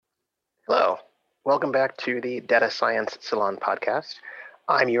Hello. Welcome back to the Data Science Salon podcast.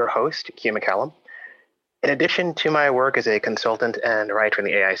 I'm your host, Hugh McCallum. In addition to my work as a consultant and writer in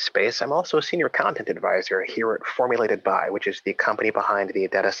the AI space, I'm also a senior content advisor here at Formulated By, which is the company behind the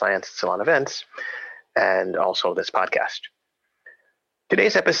Data Science Salon events and also this podcast.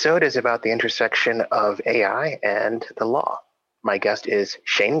 Today's episode is about the intersection of AI and the law. My guest is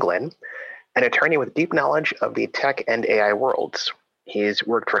Shane Glynn, an attorney with deep knowledge of the tech and AI worlds. He's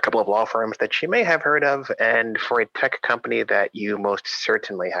worked for a couple of law firms that you may have heard of and for a tech company that you most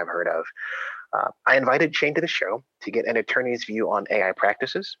certainly have heard of. I invited Shane to the show to get an attorney's view on AI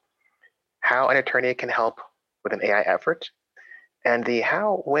practices, how an attorney can help with an AI effort, and the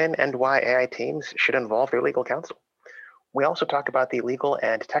how, when, and why AI teams should involve their legal counsel. We also talk about the legal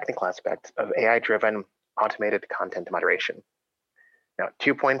and technical aspects of AI-driven automated content moderation. Now,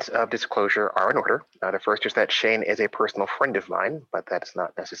 2 points of disclosure are in order. The first is that Shane is a personal friend of mine, but that's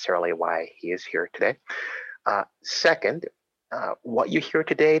not necessarily why he is here today. Second, what you hear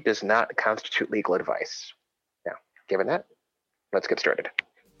today does not constitute legal advice. Now, given that, let's get started.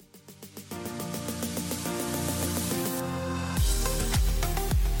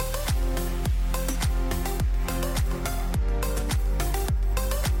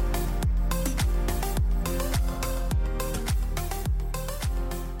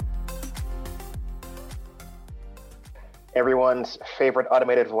 Everyone's favorite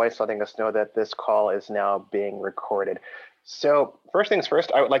automated voice letting us know that this call is now being recorded. So first things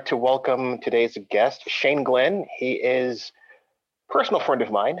first, I would like to welcome today's guest, Shane Glynn. He is a personal friend of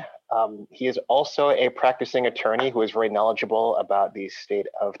mine. He is also a practicing attorney who is very knowledgeable about the state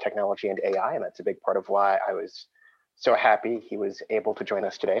of technology and AI, and that's a big part of why I was so happy he was able to join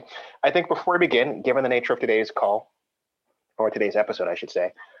us today. I think before we begin, given the nature of today's call, or today's episode, I should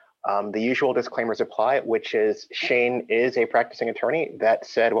say, the usual disclaimers apply, which is Shane is a practicing attorney. That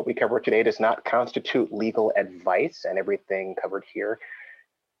said, what we cover today does not constitute legal advice, and everything covered here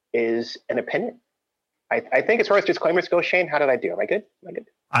is an opinion. I think as far as disclaimers go, Shane, how did I do? Am I good?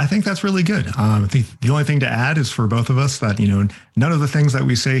 I think that's really good. The only thing to add is for both of us that, none of the things that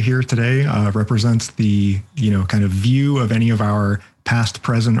we say here today represents the, kind of view of any of our past,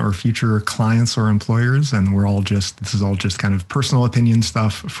 present, or future clients or employers. And this is all just kind of personal opinion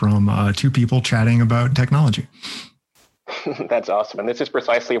stuff from two people chatting about technology. That's awesome. And this is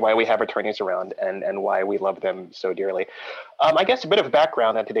precisely why we have attorneys around and why we love them so dearly. I guess a bit of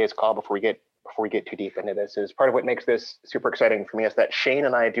background on today's call before we get too deep into this is part of what makes this super exciting for me is that Shane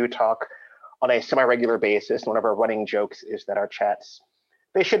and I do talk on a semi-regular basis. One of our running jokes is that our chats,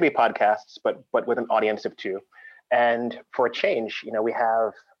 they should be podcasts, but with an audience of two. And for a change, we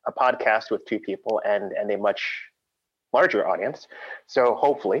have a podcast with two people and a much larger audience. So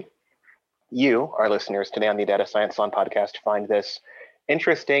hopefully you, our listeners today on the Data Science Salon podcast, find this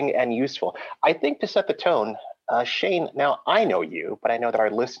interesting and useful. I think to set the tone, Shane, now I know you, but I know that our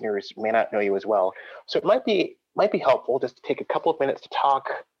listeners may not know you as well. So it might be helpful just to take a couple of minutes to talk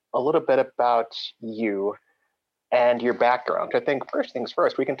a little bit about you and your background. I think first things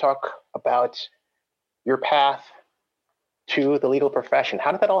first, we can talk about your path to the legal profession.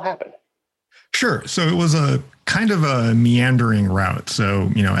 How did that all happen? Sure. So it was a kind of a meandering route. So,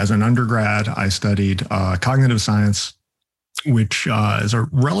 as an undergrad, I studied cognitive science, which is a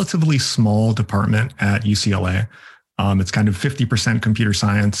relatively small department at UCLA. It's kind of 50% computer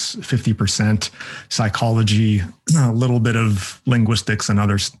science, 50% psychology, a little bit of linguistics and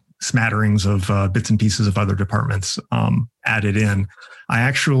other smatterings of bits and pieces of other departments added in. I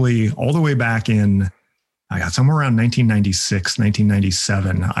actually, all the way back I got somewhere around 1996,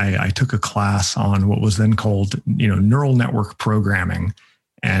 1997, I took a class on what was then called, neural network programming.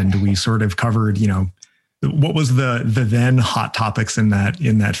 And we sort of covered, what was the then hot topics in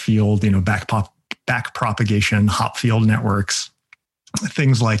that field, back propagation, hop field networks,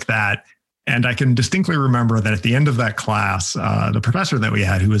 things like that. And I can distinctly remember that at the end of that class, the professor that we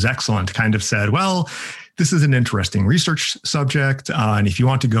had, who was excellent, kind of said, well, this is an interesting research subject. And if you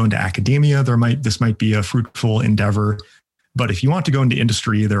want to go into academia, this might be a fruitful endeavor. But if you want to go into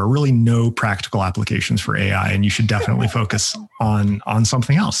industry, there are really no practical applications for AI, and you should definitely focus on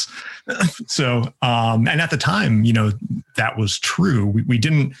something else. So, and at the time, that was true. We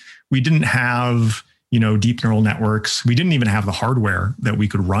didn't have, deep neural networks. We didn't even have the hardware that we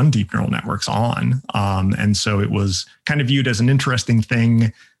could run deep neural networks on. And so it was kind of viewed as an interesting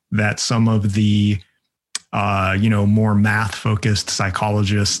thing that some of the more math-focused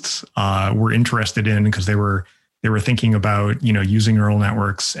psychologists were interested in, because they were thinking about using neural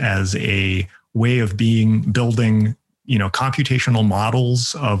networks as a way of building computational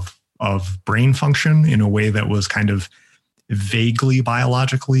models of brain function in a way that was kind of vaguely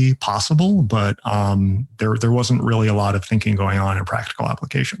biologically possible, but there wasn't really a lot of thinking going on in practical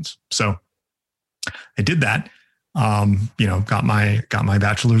applications. So I did that. Got my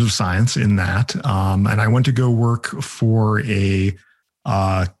bachelor's of science in that, and I went to go work for a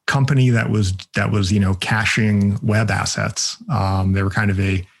company that was caching web assets. They were kind of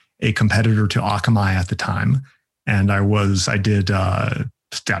a competitor to Akamai at the time, and I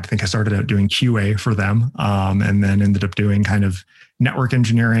think I started out doing QA for them, and then ended up doing kind of network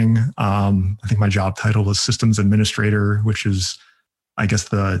engineering. I think my job title was systems administrator, which is, I guess,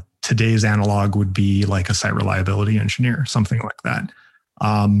 today's analog would be like a site reliability engineer, something like that.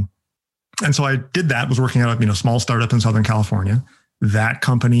 And so I did that, was working at a small startup in Southern California. That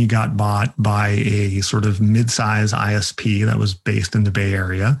company got bought by a sort of mid-size ISP that was based in the Bay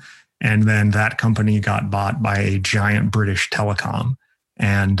Area. And then that company got bought by a giant British telecom.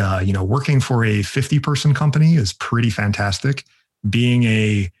 And, working for a 50-person company is pretty fantastic. Being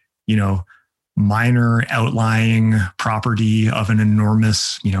a, minor outlying property of an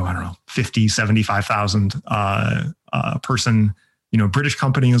enormous, 50, 75,000 person, British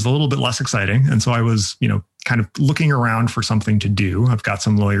company is a little bit less exciting. And so I was, kind of looking around for something to do. I've got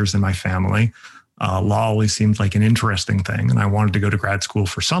some lawyers in my family. Law always seemed like an interesting thing, and I wanted to go to grad school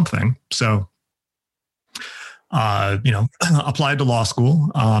for something. So applied to law school,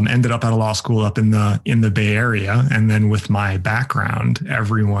 ended up at a law school up in the Bay Area. And then with my background,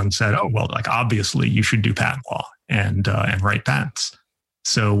 everyone said, oh, well, like, obviously you should do patent law and write patents.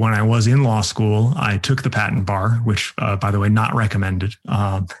 So when I was in law school, I took the patent bar, which, by the way, not recommended.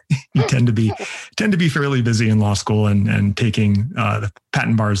 You tend to be fairly busy in law school, and taking the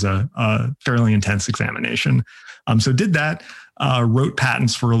patent bar is a fairly intense examination. So did that, wrote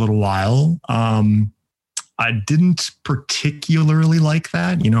patents for a little while. I didn't particularly like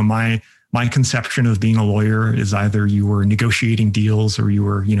that. My conception of being a lawyer is either you were negotiating deals or you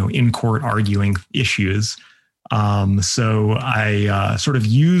were, in court arguing issues. So I sort of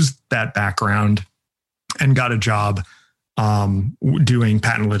used that background and got a job doing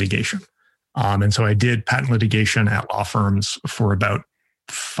patent litigation. And so I did patent litigation at law firms for about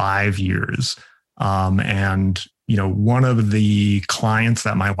 5 years. And one of the clients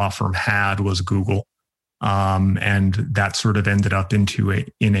that my law firm had was Google. And that sort of ended up in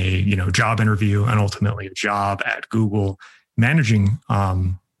a job interview and ultimately a job at Google managing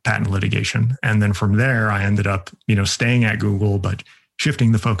patent litigation. And then from there, I ended up staying at Google, but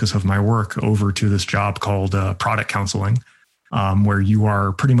shifting the focus of my work over to this job called product counseling, where you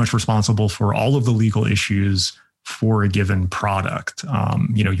are pretty much responsible for all of the legal issues for a given product.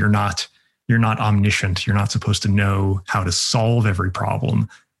 You're not omniscient. You're not supposed to know how to solve every problem.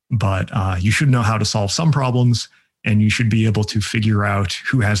 But you should know how to solve some problems, and you should be able to figure out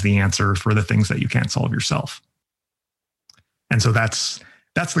who has the answer for the things that you can't solve yourself. And so that's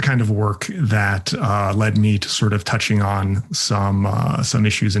the kind of work that led me to sort of touching on some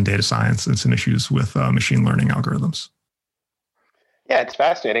issues in data science and some issues with machine learning algorithms. Yeah, it's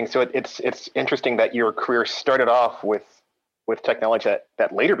fascinating. So it's interesting that your career started off with technology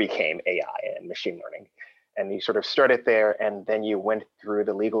that later became AI and machine learning. And you sort of started there, and then you went through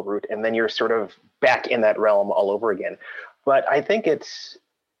the legal route, and then you're sort of back in that realm all over again. But I think it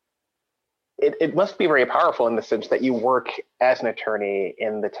must be very powerful in the sense that you work as an attorney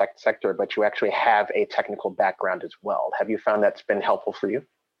in the tech sector, but you actually have a technical background as well. Have you found that's been helpful for you?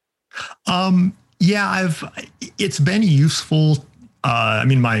 Yeah, it's been useful.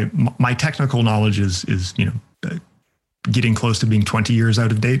 My technical knowledge is getting close to being 20 years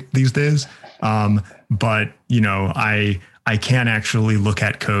out of date these days. But I can actually look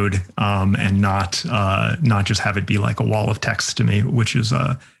at code and not just have it be like a wall of text to me, which is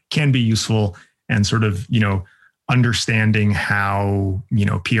can be useful, and sort of understanding how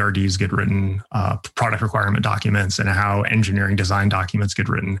PRDs get written, product requirement documents, and how engineering design documents get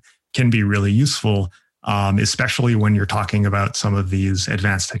written can be really useful, especially when you're talking about some of these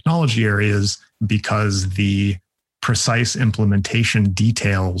advanced technology areas, because the precise implementation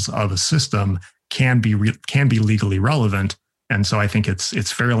details of a system can be legally relevant. And so I think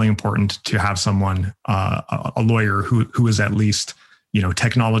it's fairly important to have someone, a lawyer who is at least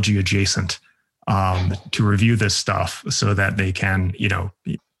technology adjacent, to review this stuff so that they can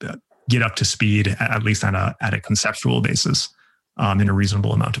get up to speed, at least at a conceptual basis, in a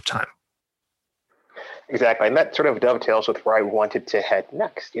reasonable amount of time. Exactly, and that sort of dovetails with where I wanted to head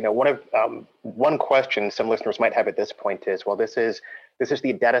next. One question some listeners might have at this point is, well, this is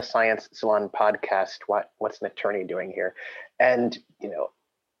the Data Science Salon podcast. What's an attorney doing here? And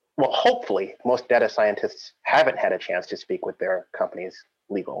well, hopefully, most data scientists haven't had a chance to speak with their company's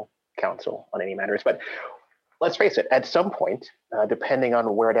legal counsel on any matters. But let's face it, at some point, depending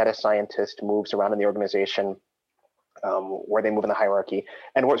on where a data scientist moves around in the organization, where they move in the hierarchy,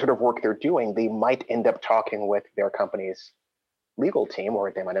 and what sort of work they're doing, they might end up talking with their company's legal team,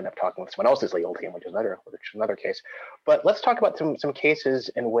 or they might end up talking with someone else's legal team, which is another case. But let's talk about some cases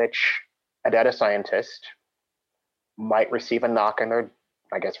in which a data scientist might receive a knock on their,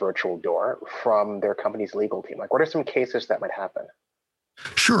 I guess, virtual door from their company's legal team. Like, what are some cases that might happen?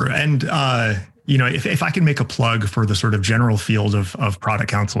 Sure. And, if I can make a plug for the sort of general field of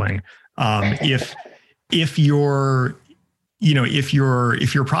product counseling, if your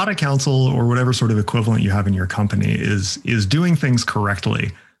product counsel or whatever sort of equivalent you have in your company is doing things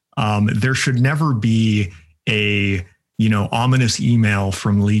correctly, there should never be a, ominous email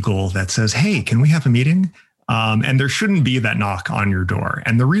from legal that says, hey, can we have a meeting? And there shouldn't be that knock on your door.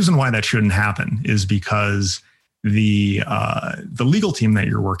 And the reason why that shouldn't happen is because the legal team that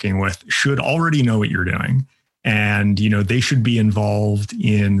you're working with should already know what you're doing. And, they should be involved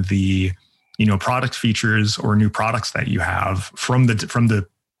in the, product features or new products that you have from the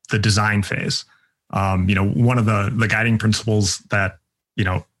design phase. One of the guiding principles that,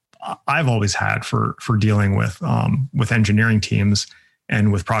 I've always had for dealing with engineering teams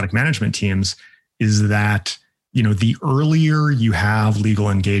and with product management teams is that, the earlier you have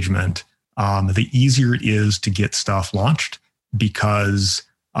legal engagement, the easier it is to get stuff launched because,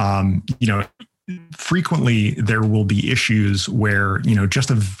 frequently there will be issues where,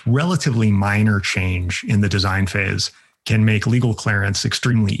 just a relatively minor change in the design phase can make legal clearance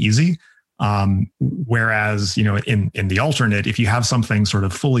extremely easy. Whereas, in the alternate, if you have something sort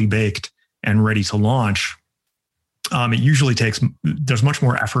of fully baked and ready to launch, it usually there's much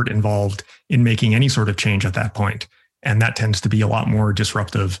more effort involved in making any sort of change at that point. And that tends to be a lot more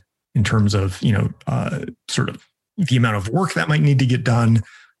disruptive in terms of, sort of the amount of work that might need to get done,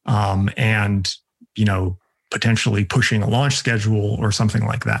 and, potentially pushing a launch schedule or something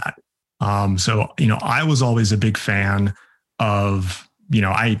like that. So, I was always a big fan of,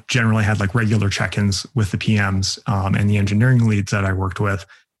 I generally had like regular check-ins with the PMs, and the engineering leads that I worked with.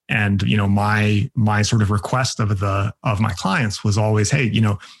 And, my sort of request of my clients was always, hey,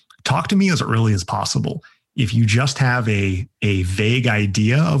 talk to me as early as possible. If you just have a vague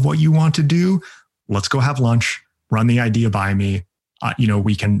idea of what you want to do, let's go have lunch, run the idea by me.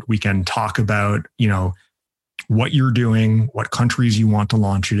 We can talk about, what you're doing, what countries you want to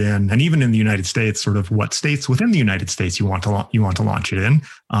launch it in, and even in the United States, sort of what states within the United States you want to launch it in,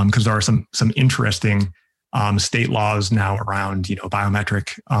 because there are some interesting state laws now around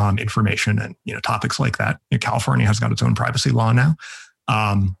biometric information and topics like that. California has got its own privacy law now,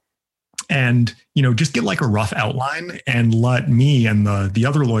 and just get like a rough outline and let me and the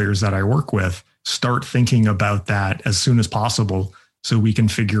other lawyers that I work with start thinking about that as soon as possible, so we can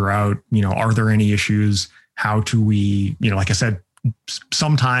figure out are there any issues. How do we, like I said,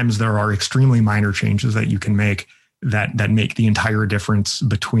 sometimes there are extremely minor changes that you can make that make the entire difference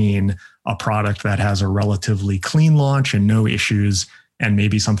between a product that has a relatively clean launch and no issues, and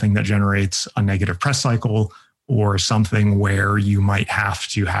maybe something that generates a negative press cycle, or something where you might have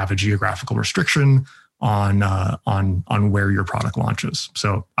to have a geographical restriction on where your product launches.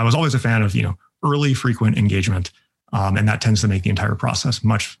 So I was always a fan of early, frequent engagement, and that tends to make the entire process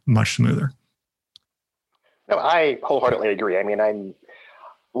much, much smoother. No, I wholeheartedly agree. I mean,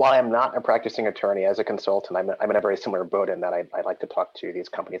 while I'm not a practicing attorney, as a consultant, I'm in a very similar boat in that I like to talk to these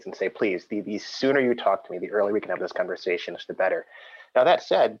companies and say, please, the sooner you talk to me, the earlier we can have this conversation, the better. Now, that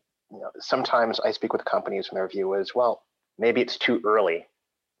said, sometimes I speak with companies and their view is, well, maybe it's too early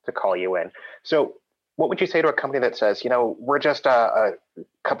to call you in. So what would you say to a company that says, we're just a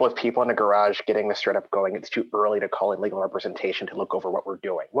couple of people in a garage getting the startup going. It's too early to call in legal representation to look over what we're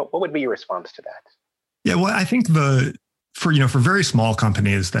doing. What would be your response to that? Yeah, well, I think for very small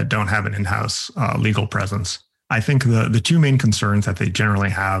companies that don't have an in-house legal presence, I think the two main concerns that they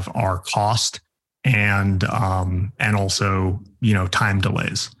generally have are cost and also time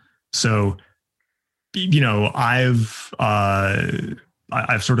delays. So I've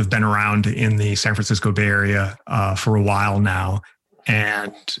sort of been around in the San Francisco Bay Area for a while now,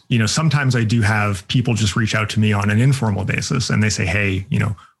 and sometimes I do have people just reach out to me on an informal basis, and they say, hey,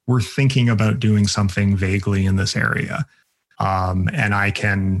 we're thinking about doing something vaguely in this area. And I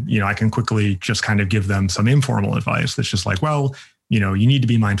can quickly just kind of give them some informal advice that's just like, well, you need to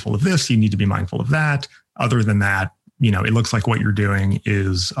be mindful of this, you need to be mindful of that. Other than that, it looks like what you're doing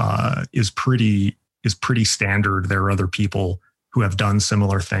is pretty standard. There are other people who have done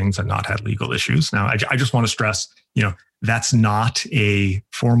similar things and not had legal issues. Now, I just want to stress, that's not a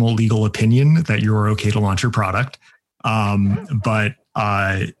formal legal opinion that you're okay to launch your product. But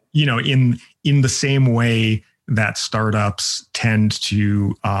in the same way that startups tend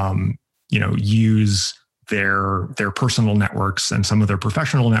to, use their personal networks and some of their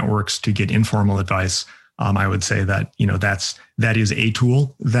professional networks to get informal advice. I would say that, that is a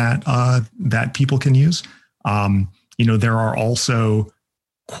tool that people can use. There are also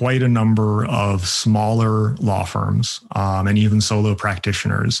quite a number of smaller law firms and even solo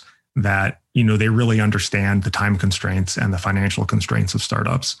practitioners that, they really understand the time constraints and the financial constraints of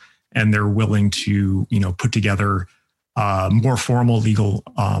startups. And they're willing to, put together more formal legal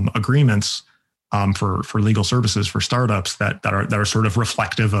agreements for legal services for startups that are sort of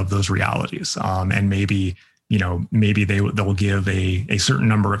reflective of those realities. And maybe they'll give a certain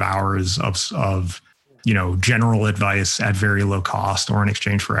number of hours of general advice at very low cost or in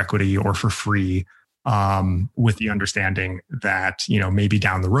exchange for equity or for free, with the understanding that, maybe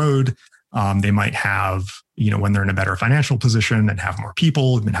down the road, they might have, when they're in a better financial position and have more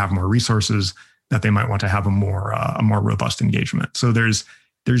people and have more resources, that they might want to have a more robust engagement. So there's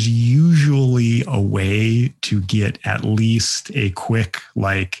usually a way to get at least a quick,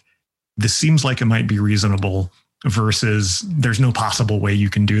 this seems like it might be reasonable versus there's no possible way you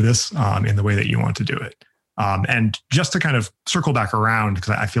can do this in the way that you want to do it. And just to kind of circle back around, because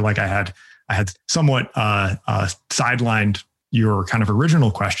I feel like I had somewhat sidelined your kind of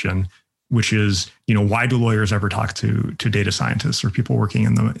original question, which is, why do lawyers ever talk to data scientists or people working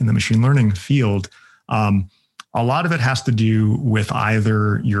in the machine learning field? A lot of it has to do with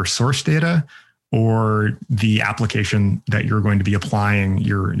either your source data or the application that you're going to be applying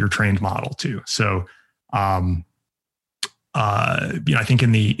your trained model to. So, I think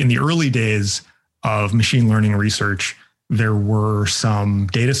in the early days of machine learning research, there were some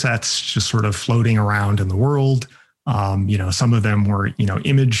data sets just sort of floating around in the world. Some of them were,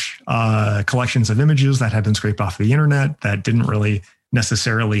 image collections of images that had been scraped off the internet that didn't really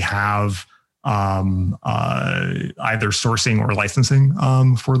necessarily have either sourcing or licensing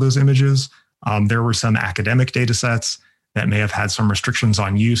for those images. There were some academic data sets that may have had some restrictions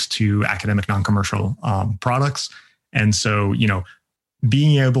on use to academic non-commercial products. And so,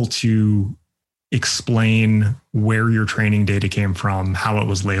 being able to explain where your training data came from, how it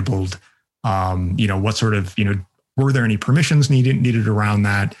was labeled, what sort of, were there any permissions needed around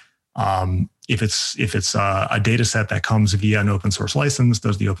that? If it's a data set that comes via an open source license,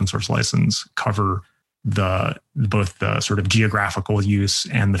 does the open source license cover both the sort of geographical use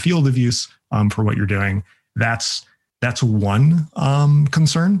and the field of use for what you're doing? That's one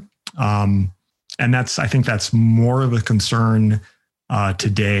concern. And I think that's more of a concern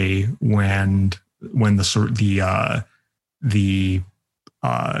today when the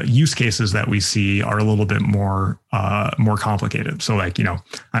use cases that we see are a little bit more complicated. So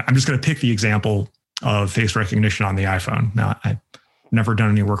I'm just going to pick the example of face recognition on the iPhone. Now, I've never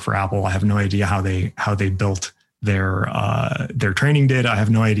done any work for Apple. I have no idea how they built their training data. I have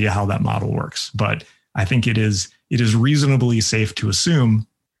no idea how that model works, but I think it is reasonably safe to assume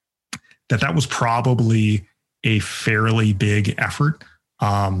that was probably a fairly big effort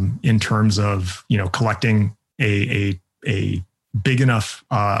in terms of collecting a big enough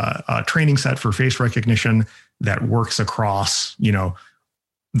training set for face recognition that works across the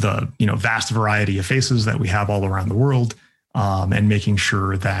vast variety of faces that we have all around the world, and making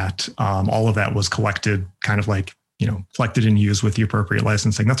sure that all of that was collected collected and used with the appropriate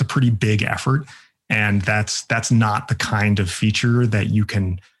licensing. That's a pretty big effort, and that's not the kind of feature that you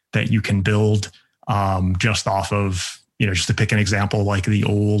can build just off of, just to pick an example, like the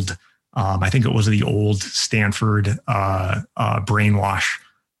old, I think it was the old Stanford brainwash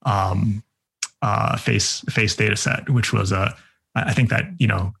face data set, which was I think that,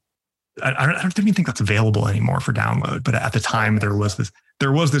 I don't even think that's available anymore for download, but at the time there was this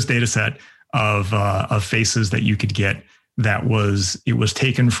data set of faces that you could get it was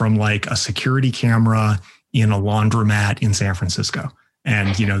taken from like a security camera in a laundromat in San Francisco.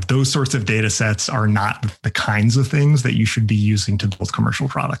 And, those sorts of data sets are not the kinds of things that you should be using to build commercial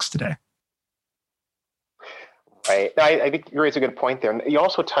products today. Right. I think you raise a good point there. And you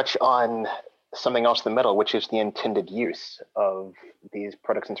also touch on something else in the middle, which is the intended use of these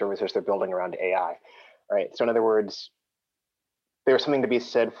products and services they're building around AI. Right. So in other words, there's something to be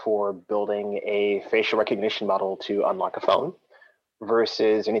said for building a facial recognition model to unlock a phone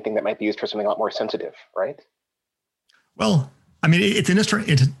versus anything that might be used for something a lot more sensitive, right? Well, I mean, it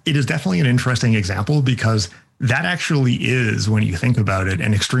is definitely an interesting example because that actually is, when you think about it,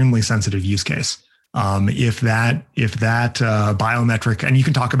 an extremely sensitive use case. If that biometric, and you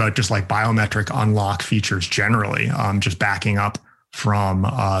can talk about just like biometric unlock features generally, just backing up from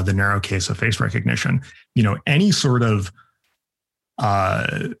the narrow case of face recognition, any sort of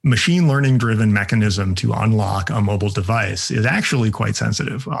machine learning driven mechanism to unlock a mobile device is actually quite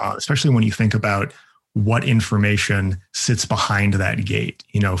sensitive, especially when you think about what information sits behind that gate.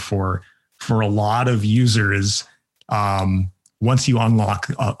 For a lot of users, once you unlock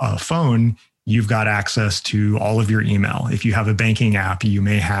a phone, you've got access to all of your email. If you have a banking app, you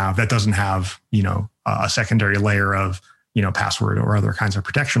may have that doesn't have a secondary layer of password or other kinds of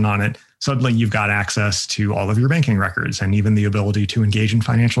protection on it. Suddenly you've got access to all of your banking records and even the ability to engage in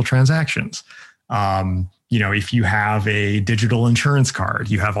financial transactions. If you have a digital insurance card,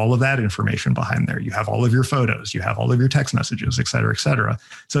 you have all of that information behind there. You have all of your photos, you have all of your text messages, et cetera, et cetera.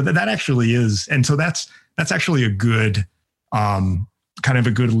 So that actually is, and so that's actually a good kind of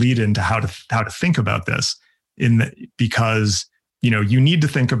a good lead into how to think about this because you need to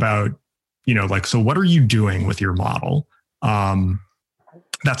think about so what are you doing with your model?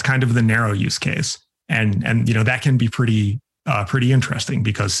 That's kind of the narrow use case. And that can be pretty interesting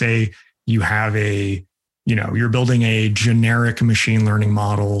because say you have you're building a generic machine learning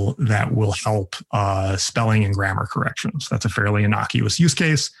model that will help spelling and grammar corrections. That's a fairly innocuous use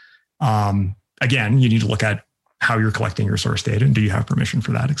case. Again, you need to look at how you're collecting your source data and do you have permission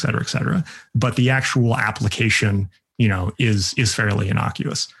for that, et cetera, et cetera. But the actual application, is fairly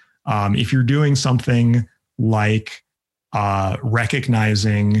innocuous. If you're doing something like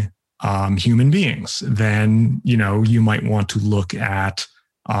recognizing human beings, then you might want to look at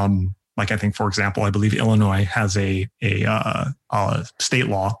I think, for example, I believe Illinois has a state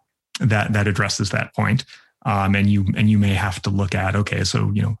law that addresses that point, and you may have to look at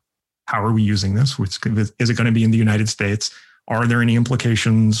so how are we using this? Is it going to be in the United States? Are there any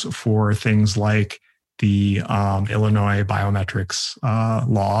implications for things like the Illinois biometrics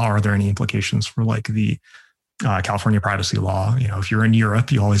law? Are there any implications for the California privacy law? If you're in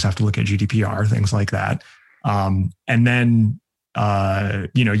Europe, you always have to look at GDPR, things like that. And then,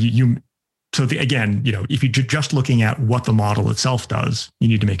 if you're just looking at what the model itself does, you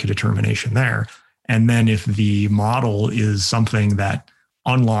need to make a determination there. And then if the model is something that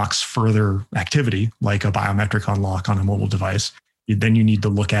unlocks further activity, like a biometric unlock on a mobile device, then you need to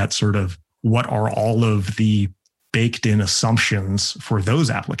look at sort of what are all of the baked in assumptions for those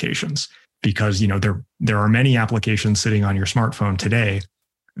applications. Because, there are many applications sitting on your smartphone today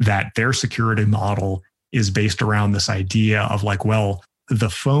that their security model is based around this idea of the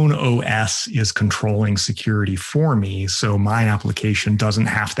phone OS is controlling security for me. So my application doesn't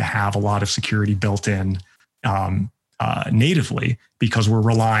have to have a lot of security built in natively because we're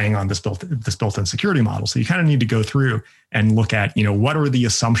relying on this built-in security model. So you kind of need to go through and look at, what are the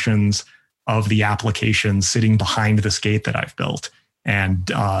assumptions of the application sitting behind this gate that I've built? And,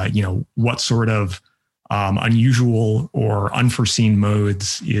 what sort of unusual or unforeseen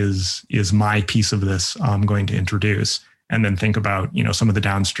modes is my piece of this going to introduce? And then think about, some of the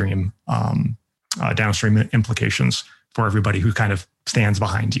downstream implications for everybody who kind of stands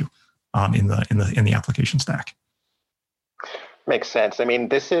behind you in the application stack. Makes sense. I mean,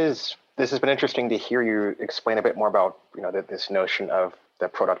 this has been interesting to hear you explain a bit more about, this notion of the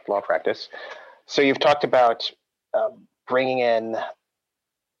product law practice. So you've talked about bringing in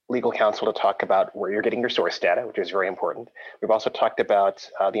legal counsel to talk about where you're getting your source data, which is very important. We've also talked about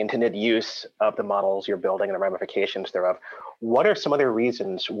the intended use of the models you're building and the ramifications thereof. What are some other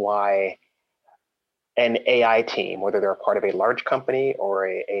reasons why an AI team, whether they're a part of a large company or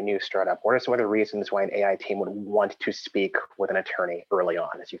a new startup, what are some other reasons why an AI team would want to speak with an attorney early on,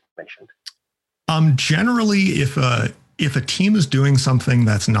 as you've mentioned? Generally, if a team is doing something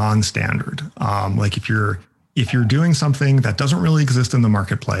that's non-standard, like if you're doing something that doesn't really exist in the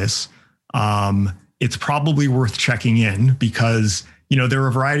marketplace, it's probably worth checking in because, there are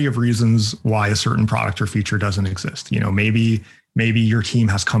a variety of reasons why a certain product or feature doesn't exist. Maybe your team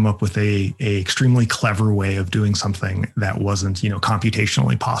has come up with a extremely clever way of doing something that wasn't,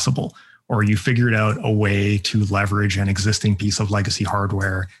 computationally possible, or you figured out a way to leverage an existing piece of legacy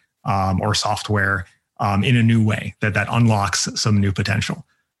hardware or software in a new way that unlocks some new potential.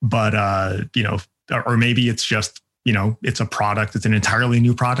 But, or maybe it's just, it's a product, it's an entirely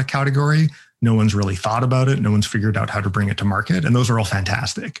new product category. No one's really thought about it. No one's figured out how to bring it to market. And those are all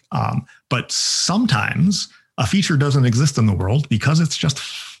fantastic. But sometimes a feature doesn't exist in the world because it's just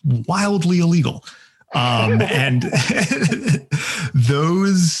wildly illegal. And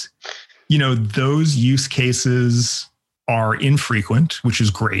those use cases are infrequent, which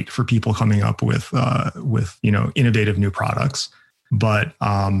is great for people coming up with innovative new products. But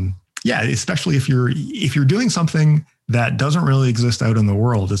especially if you're doing something that doesn't really exist out in the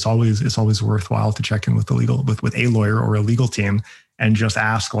world, it's always worthwhile to check in with a lawyer or a legal team and just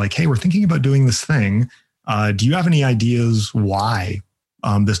ask hey, we're thinking about doing this thing. Do you have any ideas why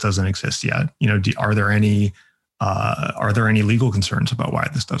this doesn't exist yet? Are there any legal concerns about why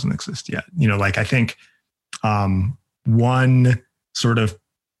this doesn't exist yet? I think one sort of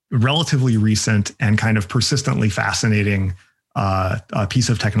relatively recent and kind of persistently fascinating piece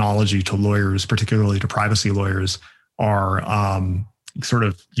of technology to lawyers, particularly to privacy lawyers, are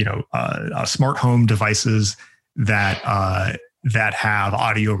smart home devices that have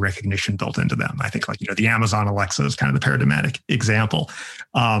audio recognition built into them. I think the Amazon Alexa is kind of the paradigmatic example.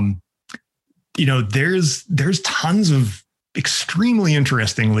 There's tons of extremely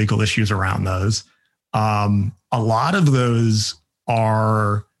interesting legal issues around those. A lot of those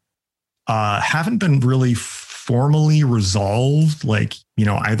haven't been really formally resolved,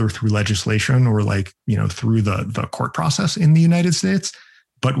 either through legislation or through the court process in the United States.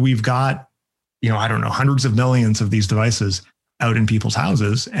 But we've got, hundreds of millions of these devices out in people's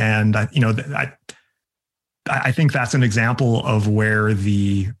houses. And, I think that's an example of where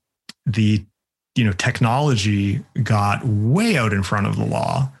the technology got way out in front of the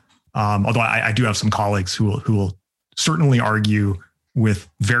law. Although I do have some colleagues who will certainly argue with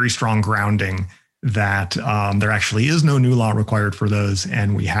very strong grounding that there actually is no new law required for those,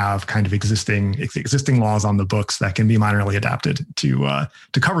 and we have kind of existing laws on the books that can be minorly adapted to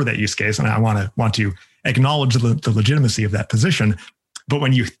cover that use case. And I want to acknowledge the legitimacy of that position. But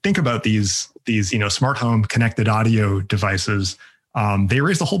when you think about these smart home connected audio devices, they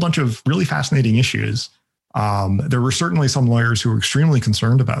raised a whole bunch of really fascinating issues. There were certainly some lawyers who were extremely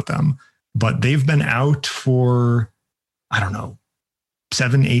concerned about them, but they've been out for,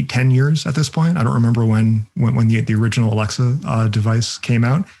 7, 8, 10 years at this point. I don't remember when the original Alexa device came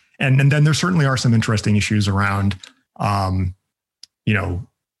out. And then there certainly are some interesting issues around,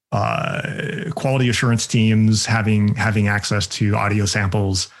 quality assurance teams having access to audio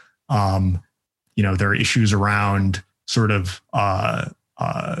samples. There are issues around sort of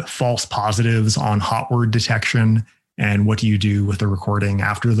false positives on hot word detection, and what do you do with the recording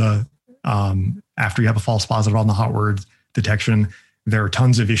after you have a false positive on the hot word detection. There are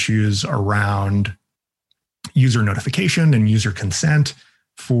tons of issues around user notification and user consent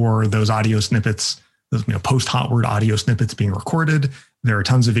for those audio snippets, those post hot word audio snippets being recorded. There are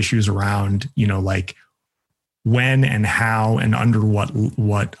tons of issues around when and how and under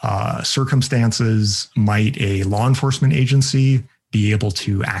what circumstances might a law enforcement agency be able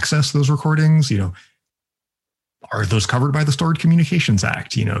to access those recordings. Are those covered by the Stored Communications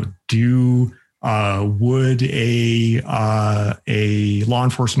Act? Would a law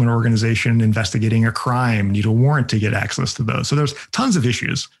enforcement organization investigating a crime need a warrant to get access to those? So there's tons of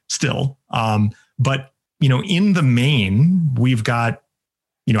issues still. But in the main, we've got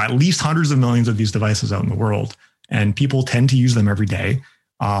at least hundreds of millions of these devices out in the world, and people tend to use them every day.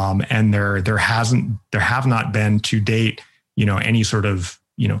 And there have not been to date any sort of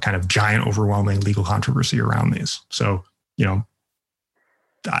kind of giant overwhelming legal controversy around these. So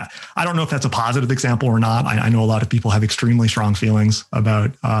I don't know if that's a positive example or not. I know a lot of people have extremely strong feelings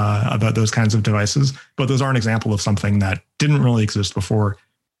about those kinds of devices, but those are an example of something that didn't really exist before,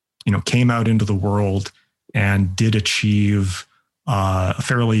 came out into the world and did achieve a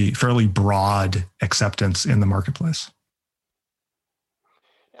fairly broad acceptance in the marketplace.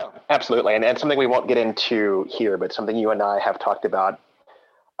 Yeah, absolutely. And something we won't get into here, but something you and I have talked about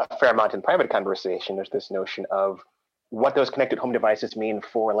a fair amount in private conversation. There's this notion of what those connected home devices mean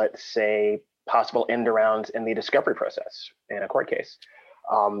for, let's say, possible end arounds in the discovery process in a court case.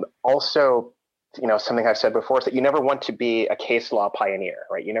 Also, something I've said before is that you never want to be a case law pioneer,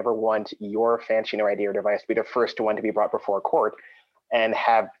 right? You never want your fancy new idea or device to be the first one to be brought before a court and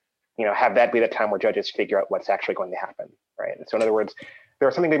have that be the time where judges figure out what's actually going to happen, right? And so in other words,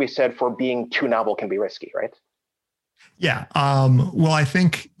 there's something to be said for being too novel can be risky, right? Yeah. Well, I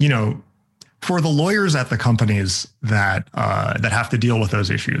think, for the lawyers at the companies that have to deal with those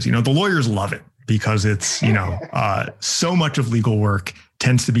issues, the lawyers love it because it's, so much of legal work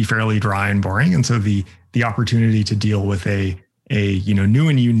tends to be fairly dry and boring. And so the opportunity to deal with a new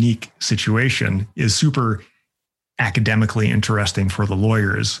and unique situation is super academically interesting for the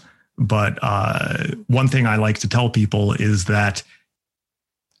lawyers. But one thing I like to tell people is that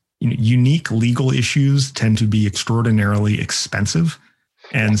unique legal issues tend to be extraordinarily expensive.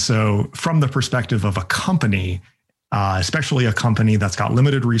 And so from the perspective of a company, especially a company that's got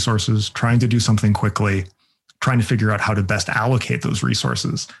limited resources, trying to do something quickly, trying to figure out how to best allocate those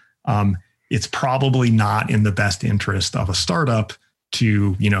resources, it's probably not in the best interest of a startup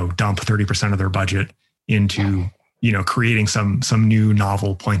to, dump 30% of their budget into, creating some new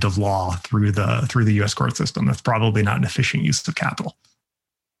novel point of law through the US court system. That's probably not an efficient use of capital.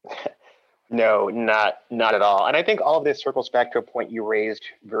 No, not at all. And I think all of this circles back to a point you raised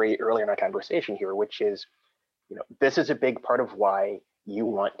very early in our conversation here, which is, this is a big part of why you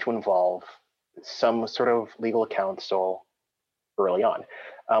want to involve some sort of legal counsel early on.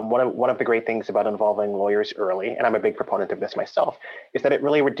 One of the great things about involving lawyers early, and I'm a big proponent of this myself, is that it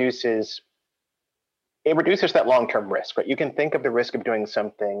really reduces that long-term risk. But you can think of the risk of doing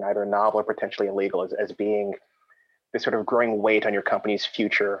something either novel or potentially illegal as being this sort of growing weight on your company's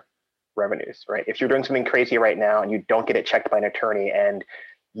future revenues, right? If you're doing something crazy right now and you don't get it checked by an attorney, and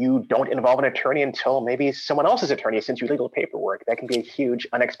you don't involve an attorney until maybe someone else's attorney sends you legal paperwork, that can be a huge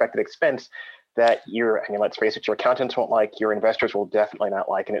unexpected expense that let's face it, your accountants won't like, your investors will definitely not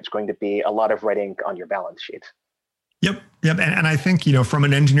like, and it's going to be a lot of red ink on your balance sheet. Yep. And I think, from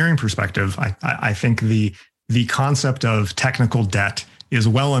an engineering perspective, I think the concept of technical debt is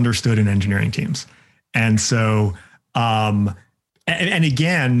well understood in engineering teams. And so, and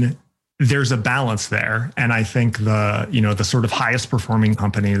again, there's a balance there. And I think the sort of highest performing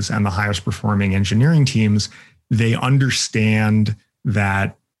companies and the highest performing engineering teams, they understand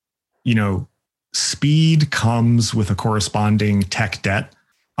that, speed comes with a corresponding tech debt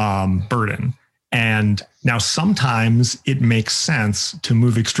burden. And now sometimes it makes sense to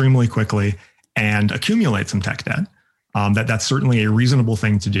move extremely quickly and accumulate some tech debt. That's certainly a reasonable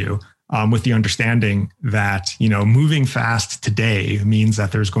thing to do. With the understanding that, moving fast today means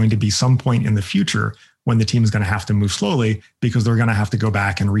that there's going to be some point in the future when the team is going to have to move slowly because they're going to have to go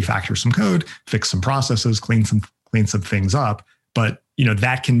back and refactor some code, fix some processes, clean some things up. But,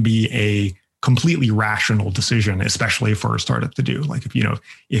 that can be a completely rational decision, especially for a startup to do. Like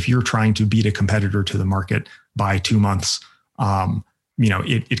if you're trying to beat a competitor to the market by 2 months,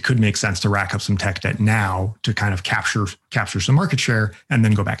 it could make sense to rack up some tech debt now to kind of capture some market share and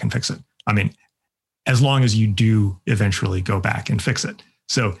then go back and fix it. I mean, as long as you do eventually go back and fix it.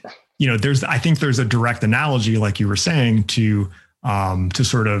 So, I think there's a direct analogy, like you were saying, to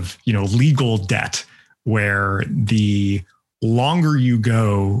sort of, legal debt, where the longer you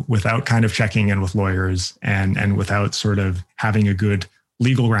go without kind of checking in with lawyers and without sort of having a good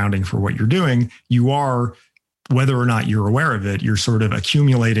legal grounding for what you're doing, you are, whether or not you're aware of it, you're sort of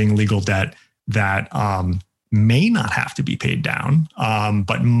accumulating legal debt that may not have to be paid down,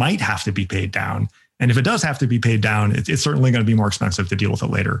 but might have to be paid down. And if it does have to be paid down, it's certainly going to be more expensive to deal with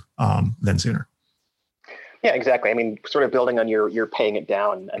it later than sooner. Yeah, exactly. I mean, sort of building on your paying it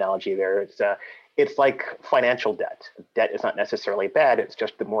down analogy there, it's like financial debt. Debt is not necessarily bad. It's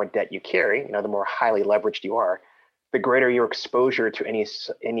just the more debt you carry, the more highly leveraged you are, the greater your exposure to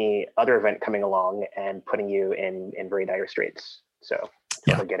any other event coming along and putting you in very dire straits. So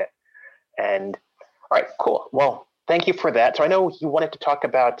totally get it. And all right, cool. Well, thank you for that. So I know you wanted to talk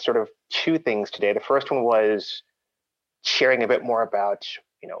about sort of two things today. The first one was sharing a bit more about,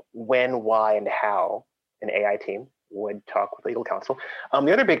 when, why, and how an AI team would talk with legal counsel.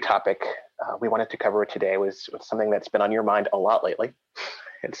 The other big topic we wanted to cover today was something that's been on your mind a lot lately.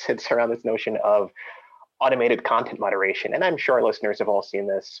 It's around this notion of automated content moderation. And I'm sure our listeners have all seen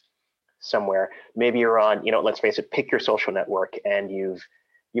this somewhere. Maybe you're on, let's face it, pick your social network, and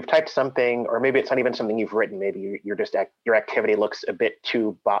you've typed something, or maybe it's not even something you've written. Maybe your activity looks a bit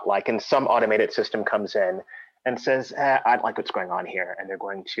too bot-like, and some automated system comes in and says, I don't like what's going on here. And they're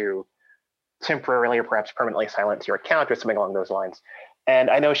going to temporarily or perhaps permanently silence your account or something along those lines. And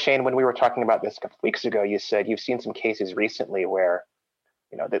I know, Shane, when we were talking about this a couple of weeks ago, you said you've seen some cases recently where,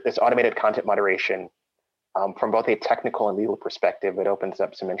 this automated content moderation, from both a technical and legal perspective, it opens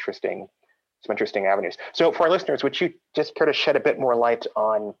up some interesting avenues. So for our listeners, would you just care to shed a bit more light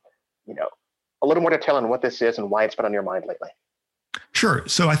on, a little more detail on what this is and why it's been on your mind lately? Sure.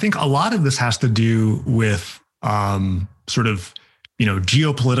 So I think a lot of this has to do with sort of,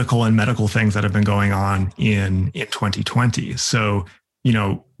 geopolitical and medical things that have been going on in 2020. So,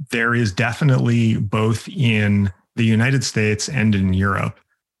 there is definitely, both in the United States and in Europe,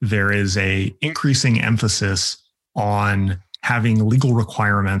 there is a increasing emphasis on having legal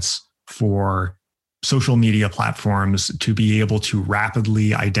requirements for social media platforms to be able to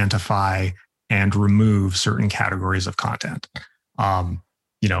rapidly identify and remove certain categories of content.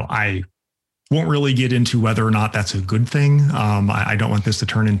 I won't really get into whether or not that's a good thing. I don't want this to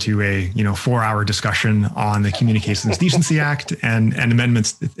turn into a 4-hour discussion on the Communications Decency Act and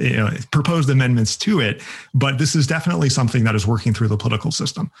amendments, proposed amendments to it. But this is definitely something that is working through the political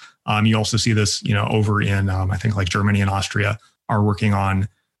system. You also see this, over in I think like Germany and Austria are working on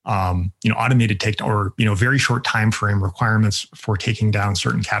automated very short time frame requirements for taking down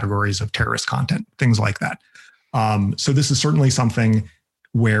certain categories of terrorist content, things like that. So this is certainly something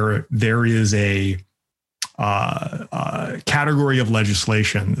where there is a category of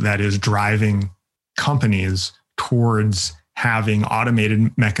legislation that is driving companies towards having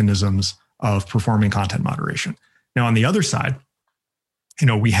automated mechanisms of performing content moderation. Now, on the other side,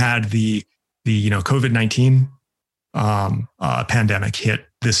 we had the COVID-19 pandemic hit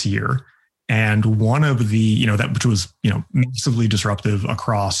this year. And one of the, which was, massively disruptive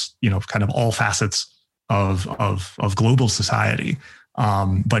across, kind of all facets of global society.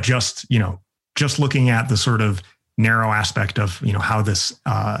 But just looking at the sort of narrow aspect of, how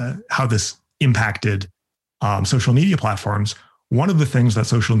this impacted social media platforms, one of the things that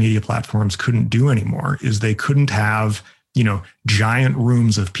social media platforms couldn't do anymore is they couldn't have, giant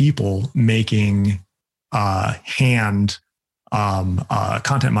rooms of people making hand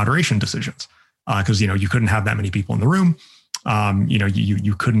content moderation decisions, because you couldn't have that many people in the room.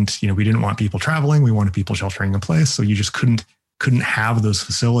 You couldn't. We didn't want people traveling. We wanted people sheltering in place. So you just couldn't have those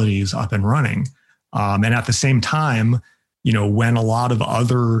facilities up and running. And at the same time, when a lot of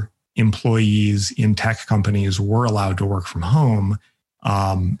other employees in tech companies were allowed to work from home,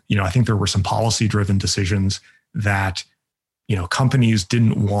 I think there were some policy-driven decisions that companies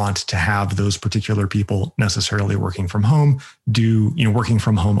didn't want to have those particular people necessarily working from home, working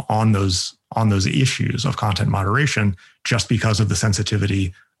from home on those issues of content moderation, just because of the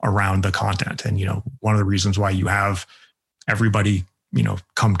sensitivity around the content. And, one of the reasons why you have everybody,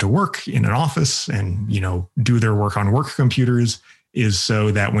 come to work in an office and, do their work on work computers is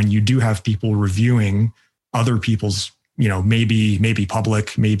so that when you do have people reviewing other people's, maybe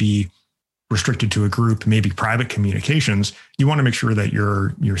public, maybe restricted to a group, maybe private communications, you want to make sure that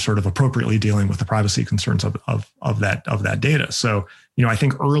you're sort of appropriately dealing with the privacy concerns of that data. So, I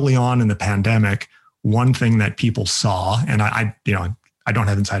think early on in the pandemic, one thing that people saw, and I don't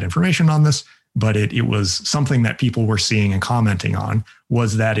have inside information on this, but it was something that people were seeing and commenting on,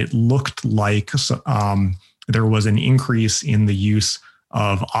 was that it looked like there was an increase in the use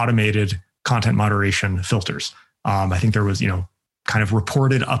of automated content moderation filters. I think there was, kind of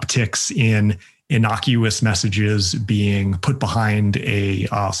reported upticks in innocuous messages being put behind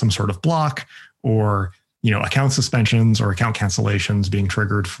some sort of block, or account suspensions or account cancellations being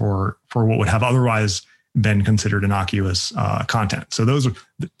triggered for what would have otherwise been considered innocuous content. So those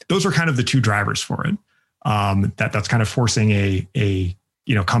are kind of the two drivers for it. That's kind of forcing a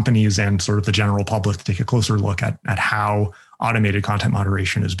companies and sort of the general public to take a closer look at how automated content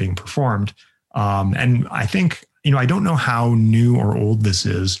moderation is being performed. And I think, I don't know how new or old this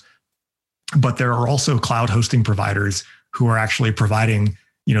is, but there are also cloud hosting providers who are actually providing,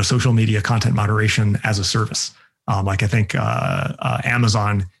 social media content moderation as a service. Like I think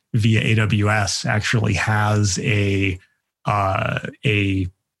Amazon via AWS actually has a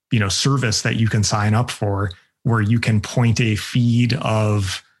service that you can sign up for, where you can point a feed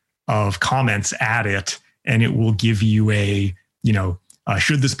of comments at it, and it will give you a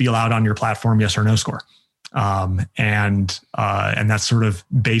should this be allowed on your platform, yes or no score. And that's sort of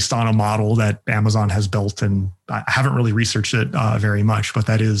based on a model that Amazon has built, and I haven't really researched it very much, but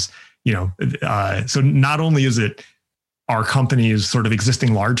that is, so not only is it our companies, sort of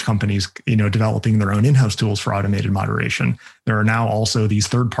existing large companies, developing their own in-house tools for automated moderation, there are now also these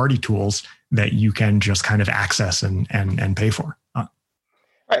third-party tools that you can just kind of access and pay for.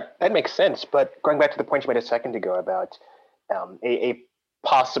 Right, that makes sense. But going back to the point you made a second ago about a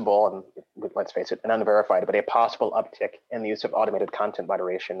possible, and let's face it, an unverified, but a possible uptick in the use of automated content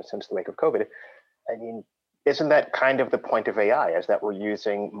moderation since the wake of COVID. I mean, isn't that kind of the point of AI, is that we're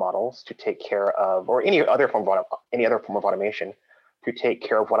using models to take care of, or any other form of automation, to take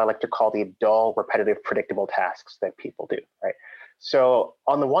care of what I like to call the dull, repetitive, predictable tasks that people do, right? So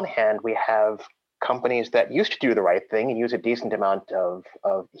on the one hand, we have companies that used to do the right thing and use a decent amount of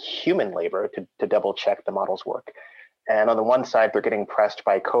human labor to double check the model's work. And on the one side, they're getting pressed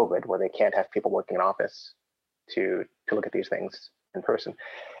by COVID, where they can't have people working in office to look at these things in person.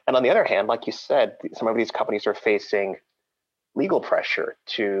 And on the other hand, like you said, some of these companies are facing legal pressure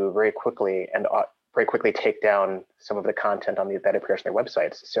to very quickly take down some of the content that appears on their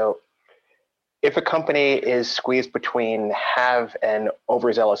websites. So if a company is squeezed between have an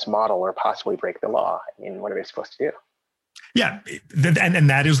overzealous model or possibly break the law, I mean, what are they supposed to do? Yeah, and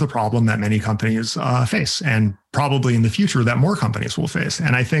that is the problem that many companies face, and probably in the future that more companies will face.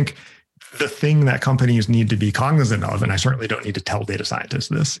 And I think the thing that companies need to be cognizant of, and I certainly don't need to tell data scientists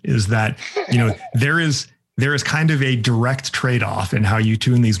this, is that there is kind of a direct trade-off in how you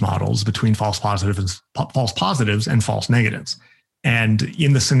tune these models between false positives and false negatives. And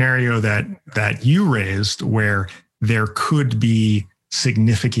in the scenario that you raised, where there could be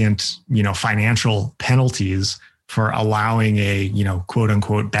significant financial penalties for allowing a quote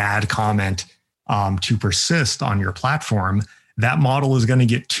unquote bad comment to persist on your platform, that model is going to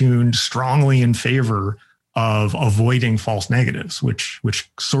get tuned strongly in favor of avoiding false negatives, which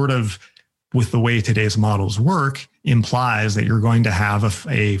sort of, with the way today's models work, implies that you're going to have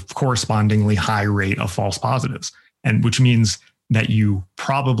a correspondingly high rate of false positives, and which means that you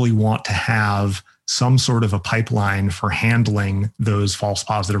probably want to have some sort of a pipeline for handling those false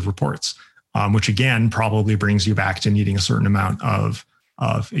positive reports, which again probably brings you back to needing a certain amount of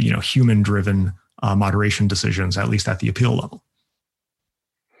human-driven moderation decisions, at least at the appeal level.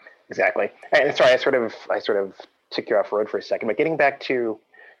 Exactly. And sorry, I sort of took you off road for a second, but getting back to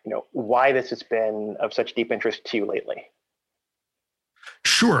why this has been of such deep interest to you lately.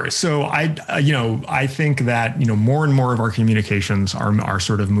 Sure. So I think that more and more of our communications are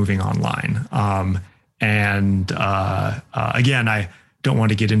sort of moving online. Again, I don't want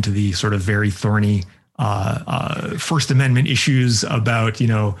to get into the sort of very thorny First Amendment issues about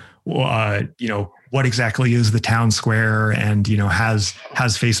what exactly is the town square, and has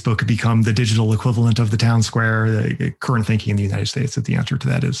Facebook become the digital equivalent of the town square? The current thinking in the United States that the answer to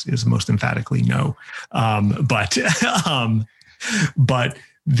that is most emphatically no. But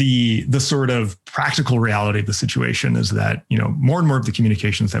the sort of practical reality of the situation is that more and more of the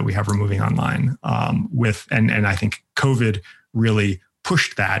communications that we have are moving online. And I think COVID really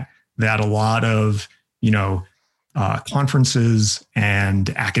pushed that a lot of conferences and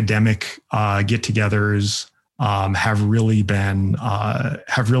academic get-togethers have really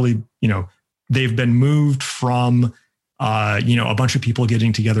they've been moved from a bunch of people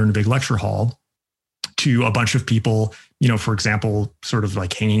getting together in a big lecture hall to a bunch of people, for example, sort of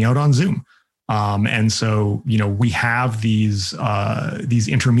like hanging out on Zoom. And so we have these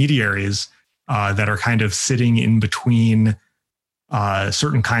intermediaries that are kind of sitting in between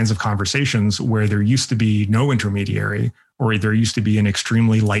certain kinds of conversations where there used to be no intermediary, or there used to be an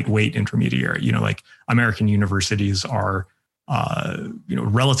extremely lightweight intermediary. Like American universities are,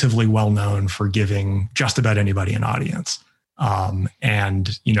 relatively well known for giving just about anybody an audience.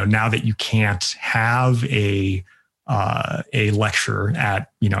 And now that you can't have a lecture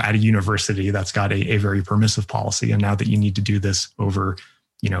at a university that's got a very permissive policy, and now that you need to do this over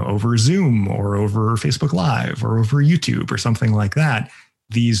Zoom or over Facebook Live or over YouTube or something like that,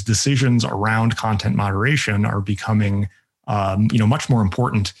 these decisions around content moderation are becoming, much more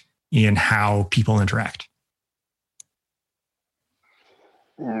important in how people interact.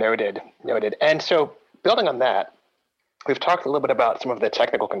 Noted. And so building on that, we've talked a little bit about some of the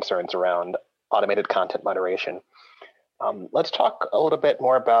technical concerns around automated content moderation. Let's talk a little bit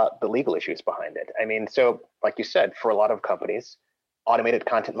more about the legal issues behind it. I mean, so like you said, for a lot of companies, automated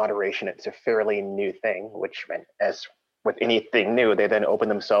content moderation, it's a fairly new thing, which, as with anything new, they then open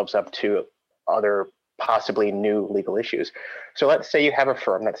themselves up to other possibly new legal issues. So let's say you have a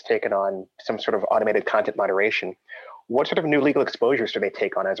firm that's taken on some sort of automated content moderation. What sort of new legal exposures do they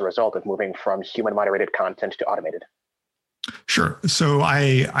take on as a result of moving from human moderated content to automated? Sure. So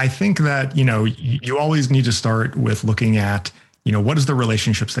I think that, you always need to start with looking at, what is the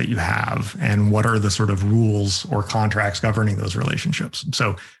relationships that you have, and what are the sort of rules or contracts governing those relationships?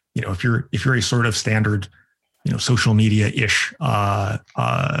 So, if you're a sort of standard, social media-ish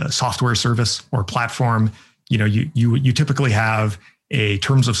software service or platform, you typically have a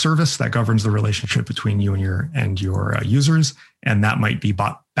terms of service that governs the relationship between you and your users, and that might be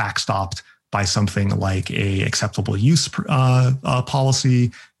backstopped by something like a acceptable use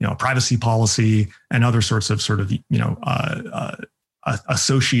policy, privacy policy, and other sorts of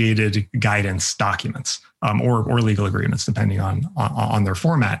associated guidance documents or legal agreements, depending on their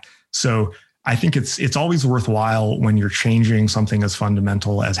format. So I think it's always worthwhile, when you're changing something as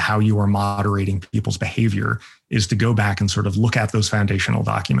fundamental as how you are moderating people's behavior, is to go back and sort of look at those foundational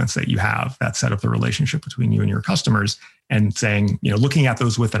documents that you have that set up the relationship between you and your customers, and saying, looking at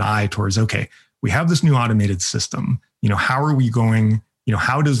those with an eye towards, okay, we have this new automated system. How are we going,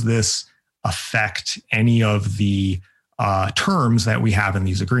 how does this affect any of the terms that we have in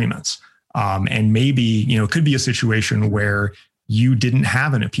these agreements? And maybe, it could be a situation where you didn't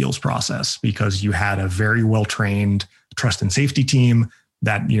have an appeals process because you had a very well-trained trust and safety team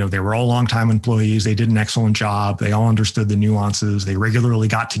that, they were all longtime employees. They did an excellent job. They all understood the nuances. They regularly